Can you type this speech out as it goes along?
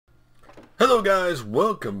Hello guys,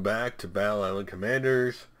 welcome back to Battle Island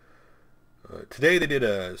Commanders. Today they did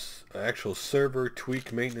a actual server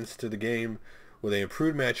tweak maintenance to the game where they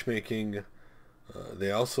improved matchmaking. They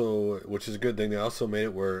also, which is a good thing, they also made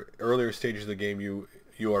it where earlier stages of the game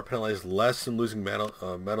you are penalized less in losing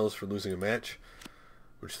medals for losing a match,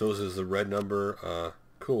 which those is the red number.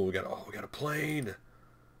 Cool, we got a plane.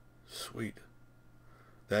 Sweet.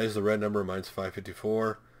 That is the red number, mine's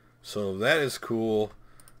 554. So that is cool.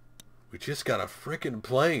 We just got a freaking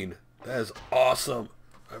plane. That is awesome.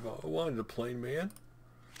 I've wanted a plane, man.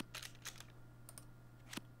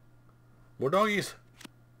 More doggies.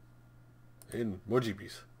 And more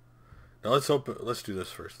jeepies. Now let's do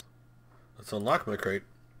this first. Let's unlock my crate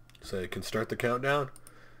so I can start the countdown.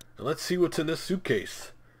 And let's see what's in this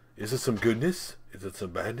suitcase. Is it some goodness? Is it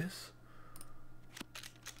some badness?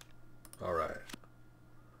 Alright.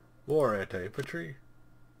 More anti-infantry.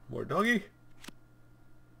 More doggy.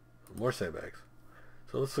 More sandbags.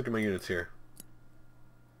 So let's look at my units here.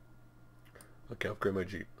 Okay, upgrade my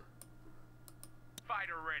Jeep.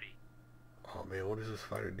 Fighter ready. Oh man, what does this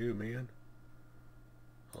fighter do, man?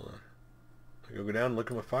 Hold on. I go down and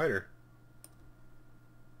look at my fighter.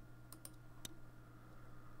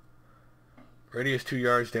 Radius 2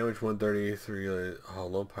 yards, damage 133,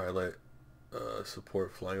 low pilot,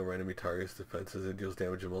 support flying over enemy targets, defenses, it deals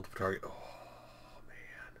damage to multiple targets. Oh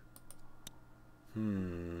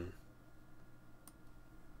man.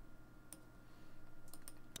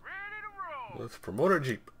 Let's promote our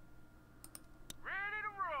Jeep. Ready to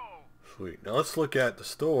roll. Sweet. Now let's look at the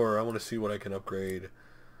store. I want to see what I can upgrade.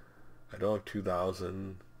 I don't have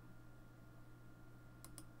 2,000.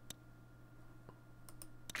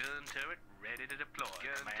 Gun turret ready to deploy.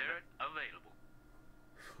 Gun turret available.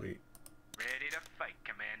 Sweet. Ready to fight,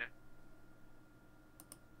 Commander.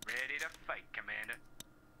 Ready to fight, Commander.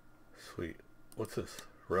 Sweet. What's this?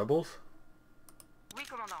 Rebels? Oui,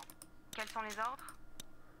 commandant. Quels sont les ordres?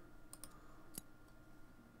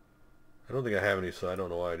 I don't think I have any, so I don't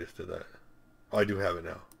know why I just did that. Oh, I do have it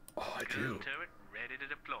now. Oh, I do. Gun turret ready to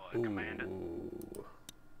deploy, Commander. Ooh.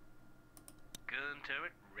 Gun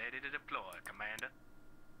turret ready to deploy, Commander.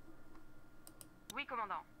 Oui,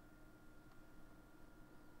 commandant.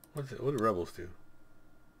 What's it? What do rebels do?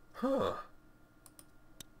 Huh.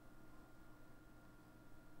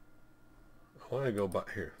 I want to go by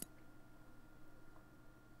here.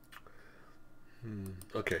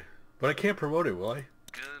 Okay. But I can't promote it, will I?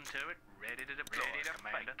 Gun turret ready to deploy,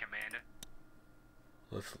 Commander. Commander.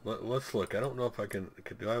 Let's look. I don't know if I can.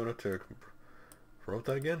 Do I have enough to promote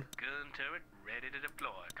that again? Gun turret ready to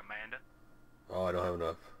deploy, Commander. Oh, I don't have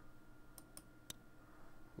enough.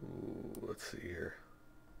 Ooh, let's see here.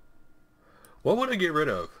 What would I get rid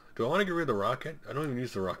of? Do I want to get rid of the rocket? I don't even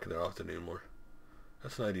use the rocket that often anymore.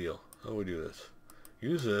 That's not ideal. How do we do this?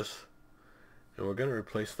 Use this, and we're going to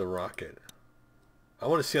replace the rocket. I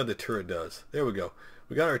want to see how the turret does. There we go.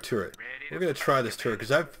 We got our turret. We're going to try this turret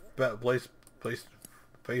because I've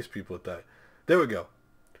faced people with that. There we go.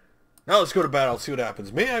 Now let's go to battle. See what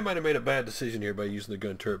happens. Maybe I might have made a bad decision here by using the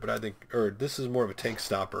gun turret, but I think, this is more of a tank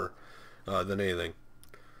stopper than anything.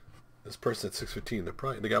 This person at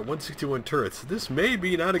 615, they got 161 turrets. This may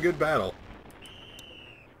be not a good battle.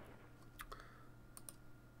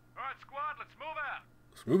 All right, squad, let's move out.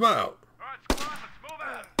 Let's move out. All right, squad, let's move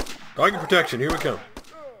out. Doggy protection. Here we come.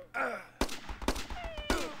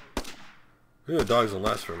 The dogs don't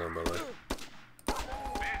last for long, by the way.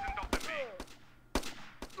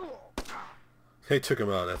 They took him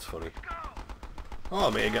out. That's funny. Oh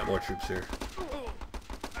man, got more troops here.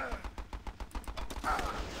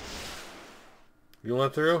 You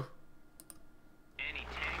want through? Any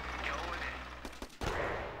tank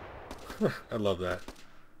going in. I love that.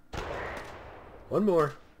 One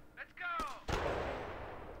more. Let's go.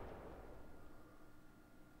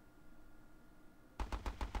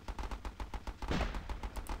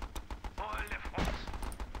 Oil de France.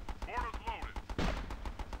 Orders loaded.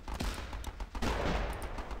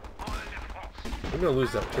 Oil de France. I'm gonna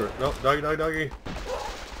lose that turret. No, doggy, doggy, doggy.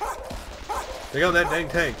 Take out that dang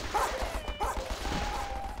tank.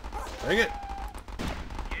 Dang it.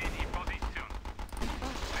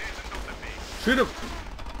 Shoot him.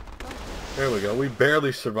 There we go. We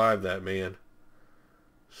barely survived that, man.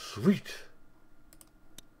 Sweet.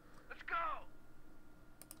 Let's go.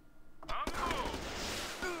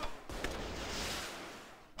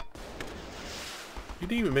 You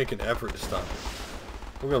didn't even make an effort to stop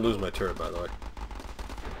it. I'm gonna lose my turret, by the way.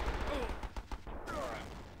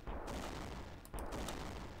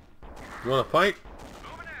 You wanna fight?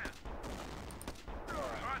 Moving in. All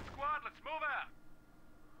right, squad, let's move out.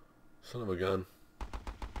 Son of a gun.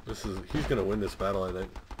 He's gonna win this battle, I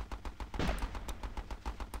think.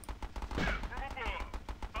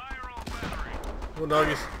 Come on,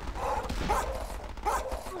 doggies.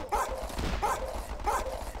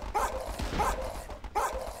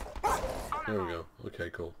 There we go.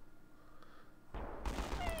 Okay, cool.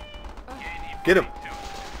 Get him!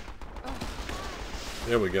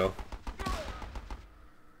 There we go.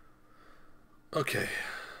 Okay.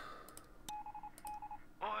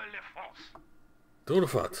 Door de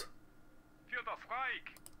France.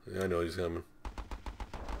 Yeah, I know he's coming.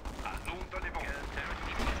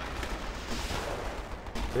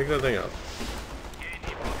 Take that thing out.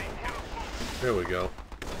 There we go.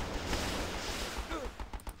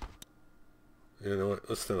 You know what?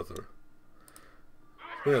 Let's stand up there.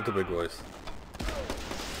 Bring out the big boys.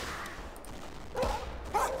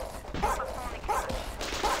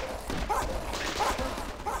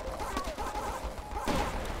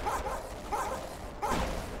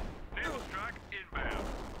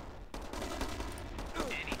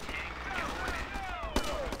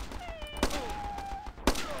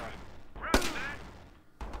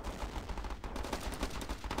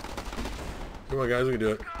 Come on, guys, we can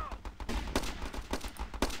do it.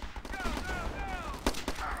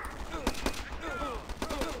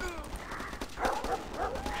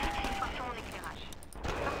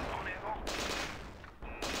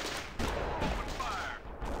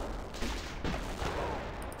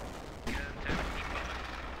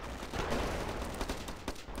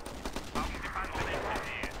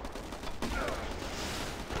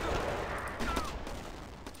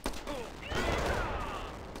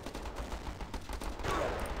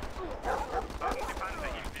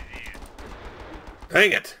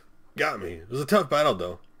 Dang it! Got me. It was a tough battle,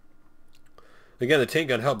 though. Again, the tank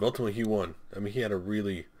gun helped. Ultimately, he won. I mean, he had a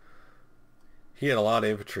lot of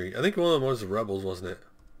infantry. I think one of them was the rebels, wasn't it?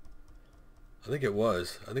 I think it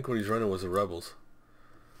was. I think what he's running was the rebels.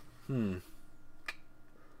 I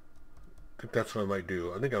think that's what I might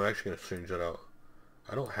do. I think I'm actually going to change that out.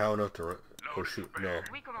 I don't have enough to run. Oh, shoot. No.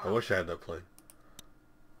 I wish I had that plane.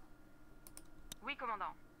 Oui,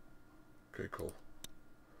 commandant. Okay, cool.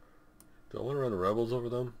 Do I want to run the rebels over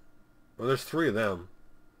them? Well, there's 3 of them.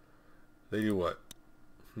 They do what?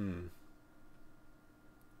 They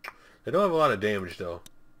don't have a lot of damage, though.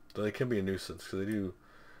 So they can be a nuisance, because they do...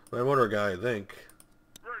 My motor guy, I think,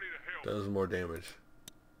 does more damage.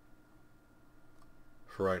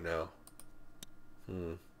 For right now.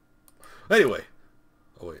 Anyway.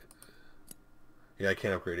 Oh, wait. Yeah, I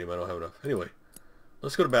can't upgrade him. I don't have enough. Anyway.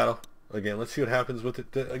 Let's go to battle. Again, let's see what happens with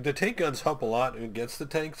it. The tank guns help a lot against the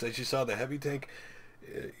tanks. As you saw, the heavy tank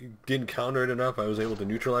didn't counter it enough. I was able to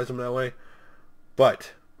neutralize them that way.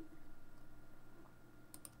 But...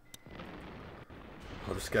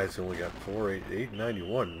 oh, this guy's only got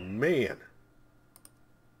 891. Man!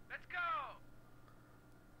 Let's go!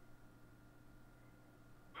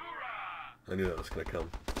 Hoorah! I knew that was going to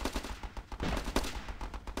come.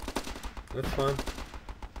 That's fine.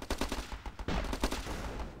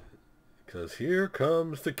 Because here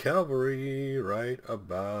comes the cavalry right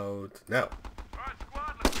about now. Alright,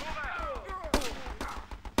 squad, let's move out!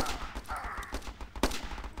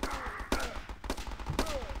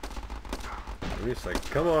 It's like,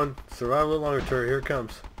 come on, survive a little longer, turret. Here it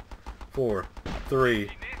comes. 4, 3,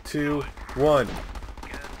 2, 1.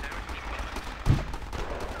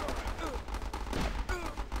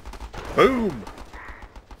 Boom!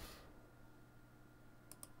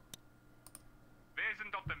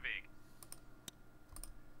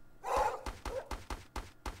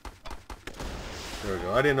 There we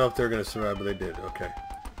go. I didn't know if they were going to survive, but they did. Okay.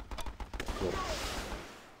 Cool.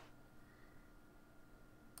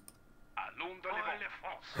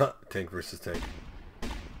 Huh. Tank versus tank.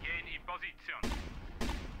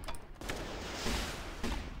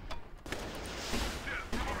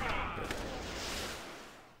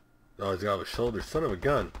 Oh, he's got a shoulder. Son of a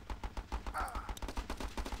gun.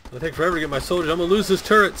 It'll take forever to get my soldiers. I'm going to lose this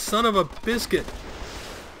turret. Son of a biscuit.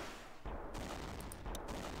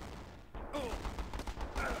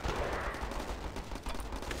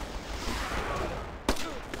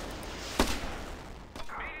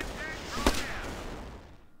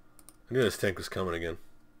 I knew this tank was coming again.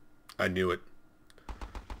 I knew it.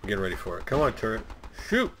 I'm getting ready for it. Come on, turret.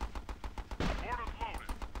 Shoot!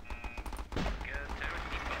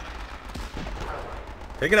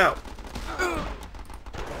 Take it out!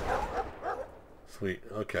 Sweet.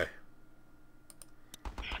 Okay.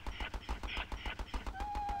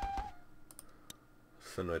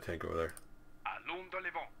 Send my tank over there.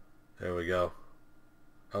 There we go.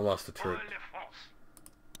 I lost the turret.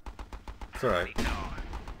 It's alright.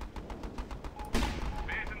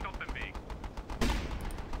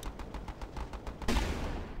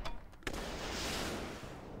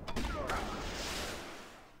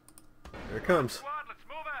 Here it comes.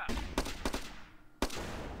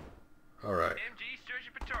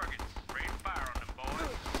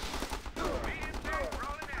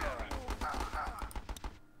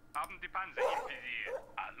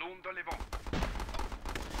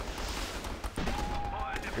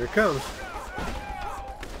 Here it comes.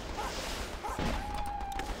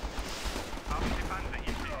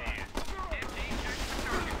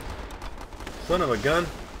 Son of a gun.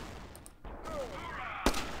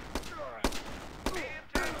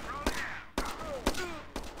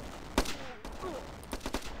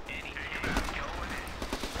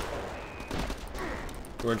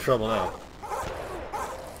 We're in trouble now.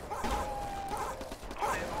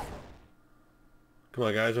 Come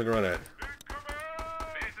on, guys, we're gonna run at it.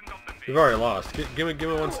 We've already lost. Give me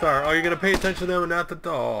 1 star. Oh, you're gonna pay attention to them and not the...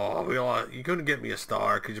 Oh, we lost. You couldn't get me a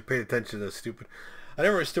star because you paid attention to the stupid... I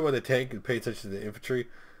never understood why the tank could pay attention to the infantry.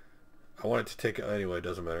 I wanted to take it anyway. It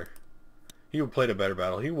doesn't matter. He played a better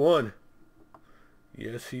battle. He won.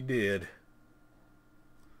 Yes, he did.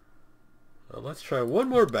 Well, let's try one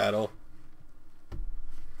more battle.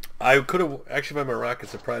 I could have actually, by my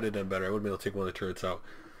rockets, I probably done better. I would have been able to take one of the turrets out.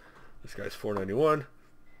 This guy's 491.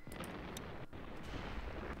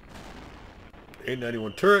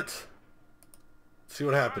 891 turrets. Let's see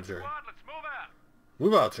what happens here. Let's move out.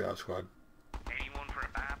 Move out, job squad. Anyone for a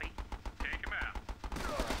bobby? Take him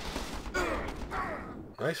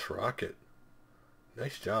out. Nice rocket.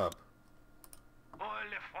 Nice job. Oh,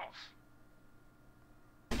 la France.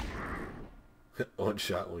 1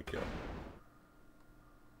 shot, 1 kill.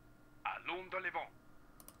 Allons de l'avant.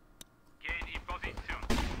 Gain in position.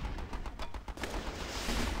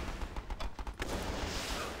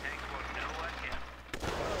 Those tanks won't know what hit.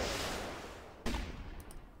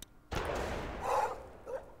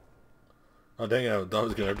 Oh dang it, I thought I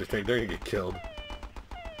was gonna have to think they're gonna get killed.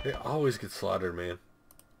 They always get slaughtered, man.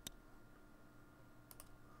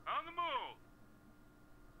 On the move.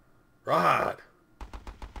 Rod!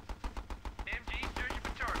 MG searching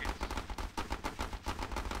for targets.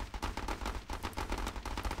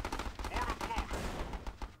 Mortars loaded.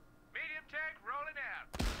 Medium tank rolling out.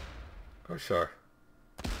 Go sure.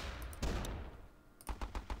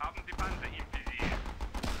 Haben die Panzer im Visier.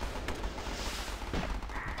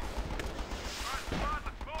 Alright, squad,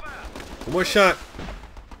 let's move out. 1 more shot.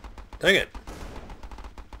 Dang it.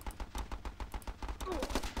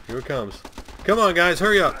 Here it comes. Come on, guys,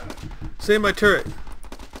 hurry up. Save my turret.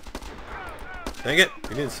 Dang it.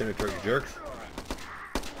 You didn't save my turret, you jerks.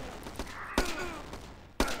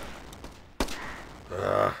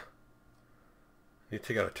 Need to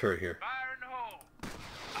take out a turret here. Fire in the hole.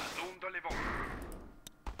 Allons de l'avant.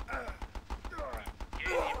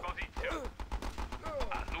 Gain in position.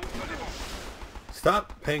 Allons de l'avant.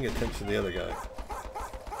 Stop paying attention to the other guy.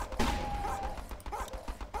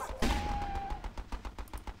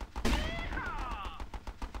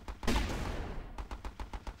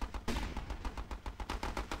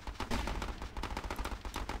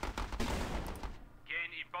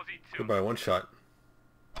 Gain in position. Goodbye, 1 shot.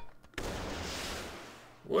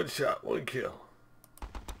 1 shot, 1 kill.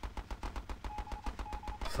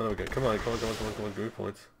 Son of a gun. Come on, come on, come on, come on, come on. Give me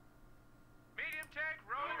points. Medium tank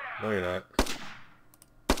rolling out. No, you're not.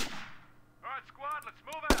 Alright, squad, let's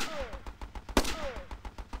move out.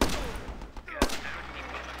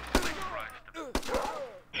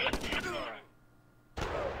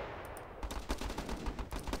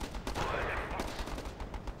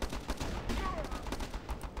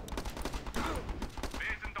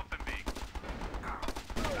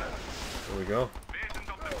 There we go. Wesen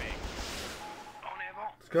op de weg. En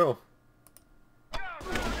avant. Let's go.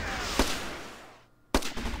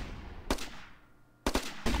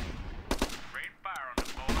 Rain fire on them,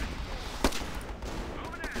 boys.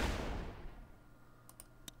 Moving in.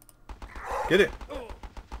 Get it.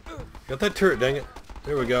 Got that turret, dang it.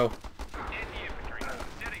 There we go. Anti-infantry.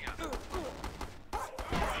 Setting up. Those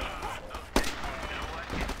tanks won't know what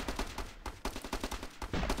hit.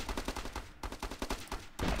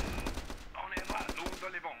 En avant. Allons de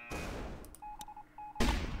l'avant.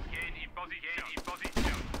 Gain in position. Gain in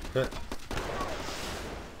position. Heh.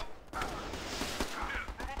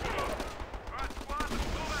 Alright, squad,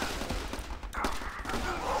 let's move out.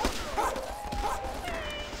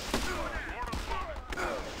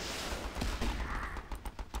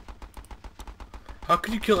 How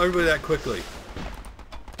could you kill everybody that quickly?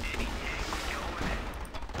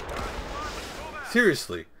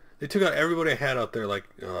 Seriously. They took out everybody I had out there like,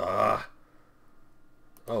 ah.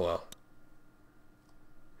 Oh well.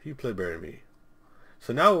 He played better than me.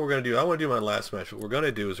 So now what we're going to do, I want to do my last match. What we're going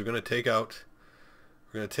to do is we're going to take out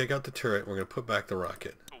the turret. We're going to put back the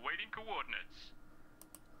rocket. Awaiting coordinates.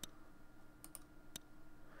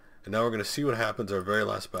 And now we're going to see what happens our very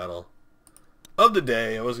last battle of the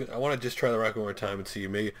day. I want to just try the rocket one more time and see.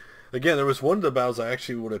 Maybe again, there was one of the battles I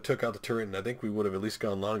actually would have took out the turret, and I think we would have at least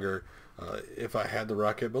gone longer if I had the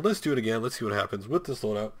rocket. But let's do it again. Let's see what happens with this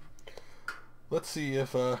loadout. let's see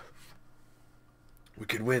if we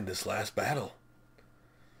can win this last battle.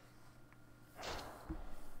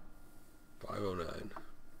 509.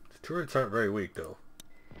 The turrets aren't very weak though.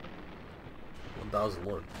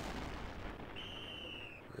 1001.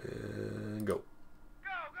 And go. Go,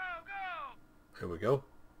 go, go! Here we go.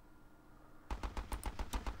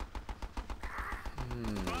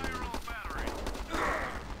 Fire all batteries!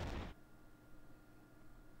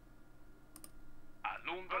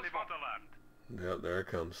 Allunga le Vaterland! Yep, there it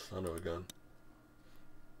comes. I know a gun.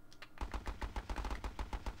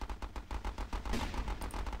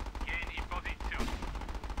 Gain in position.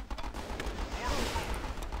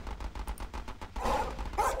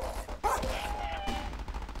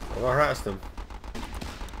 Well, I harassed him.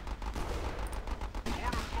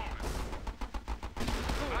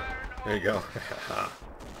 There you go.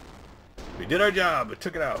 We did our job. We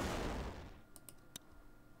took it out.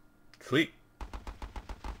 Sweet.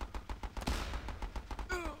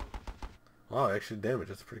 Wow, actually damage.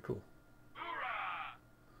 That's pretty cool. Hoorah!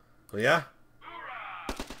 Oh yeah?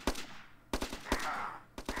 Hoorah!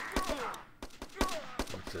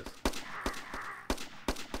 What's this?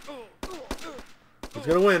 Who's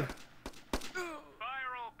gonna win?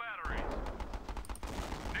 Fire all batteries!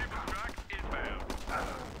 Naval track inbound.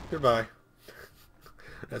 Goodbye.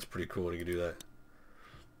 That's pretty cool when you can do that.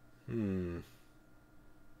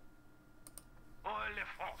 Oil de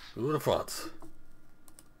France. Ooh, the France.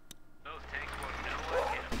 Those tanks won't know what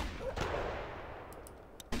hit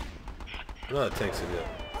them. No, that takes it yet.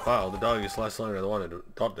 Wow, the doggiest last line I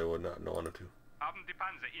thought they would not wanted to. Haben die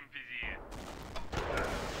Panzer im Visier.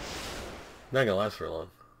 Not gonna last very long.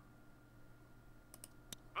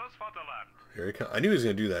 Das Vaterland. Here he comes. I knew he was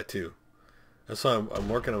gonna do that too. That's why I'm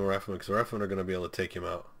working on a Rifleman, because the Riflemen are gonna be able to take him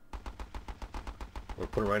out. We'll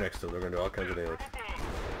put him right next to him. They're gonna do all kinds of damage. Go,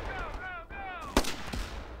 go,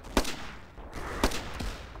 go!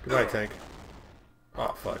 Goodbye, tank.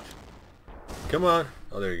 Oh, fudge. Come on.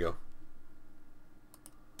 Oh, there you go.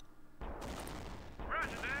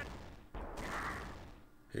 Roger that.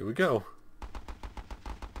 Here we go.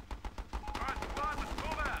 Alright, squad, let's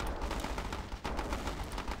move out.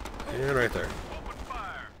 And right there. Open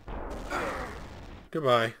fire.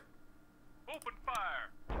 Goodbye. Open fire.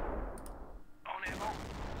 En avant.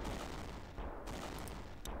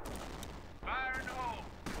 Fire in the hole.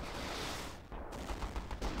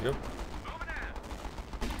 Yep. Moving in.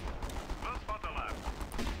 Das Vaterland.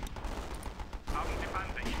 Haben die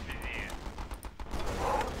Panzer im Visier.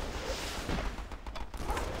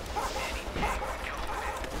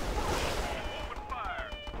 Open fire.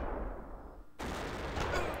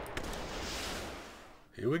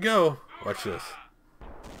 Here we go. Watch this.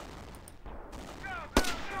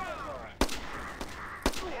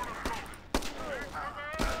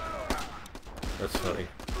 That's funny.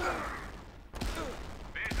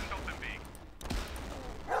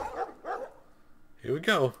 Here we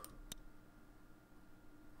go.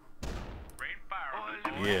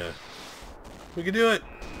 Yeah. We can do it.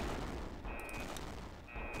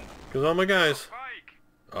 Goes on my guys.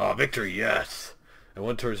 Oh, victory, yes. And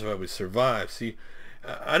one turret survived. We survived. See,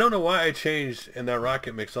 I don't know why I changed, and that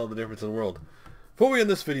rocket makes all the difference in the world. Before we end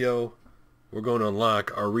this video, we're going to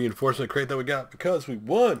unlock our reinforcement crate that we got because we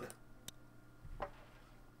won.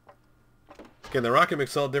 Again, the rocket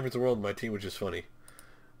makes all the difference in the world in my team, which is funny.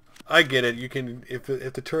 I get it. You can, if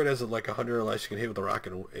the turret has like 100 or less, you can hit with the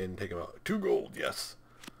rocket and take them out. 2 gold, yes.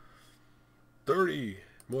 30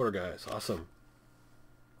 mortar guys, awesome.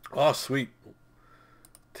 Oh, sweet.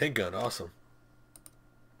 Tank gun, awesome.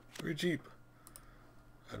 3 Jeep.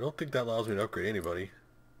 I don't think that allows me to upgrade anybody.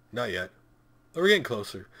 Not yet. But we're getting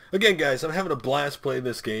closer. Again, guys, I'm having a blast playing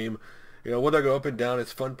this game. You know, whether I go up and down,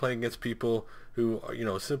 it's fun playing against people who, you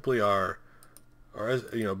know, simply are as,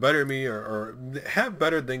 you know, better than me or have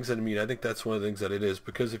better things than me. And I think that's one of the things that it is,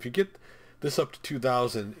 because if you get this up to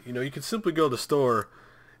 2,000, you know, you can simply go to the store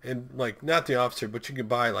and, like, not the officer, but you can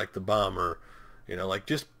buy like the bomber. You know, like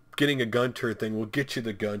just getting a gun turret thing will get you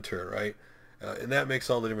the gun turret, right? And that makes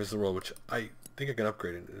all the difference in the world, which I think I can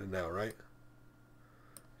upgrade it now, right?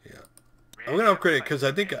 Yeah, I'm gonna upgrade it because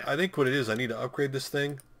I think what it is, I need to upgrade this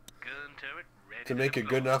thing to make it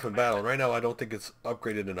good enough in battle. Right now, I don't think it's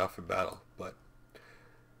upgraded enough in battle. But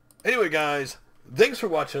anyway, guys, thanks for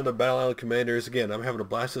watching another Battle Island Commanders. Again, I'm having a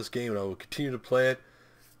blast this game, and I will continue to play it.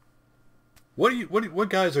 What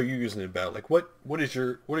guys are you using in battle? Like, what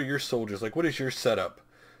are your soldiers like? What is your setup?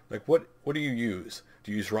 Like, what do you use?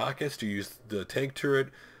 Do you use rockets? Do you use the tank turret?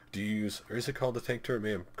 Do you use, or is it called the tank turret?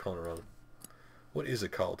 Maybe I'm calling it wrong. What is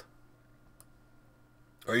it called?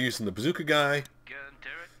 Are you using the bazooka guy? Gun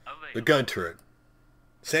turret available. The gun turret.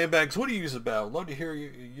 Sandbags, what do you use about? Love to hear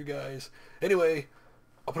you guys. Anyway,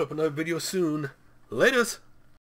 I'll put up another video soon. Latest!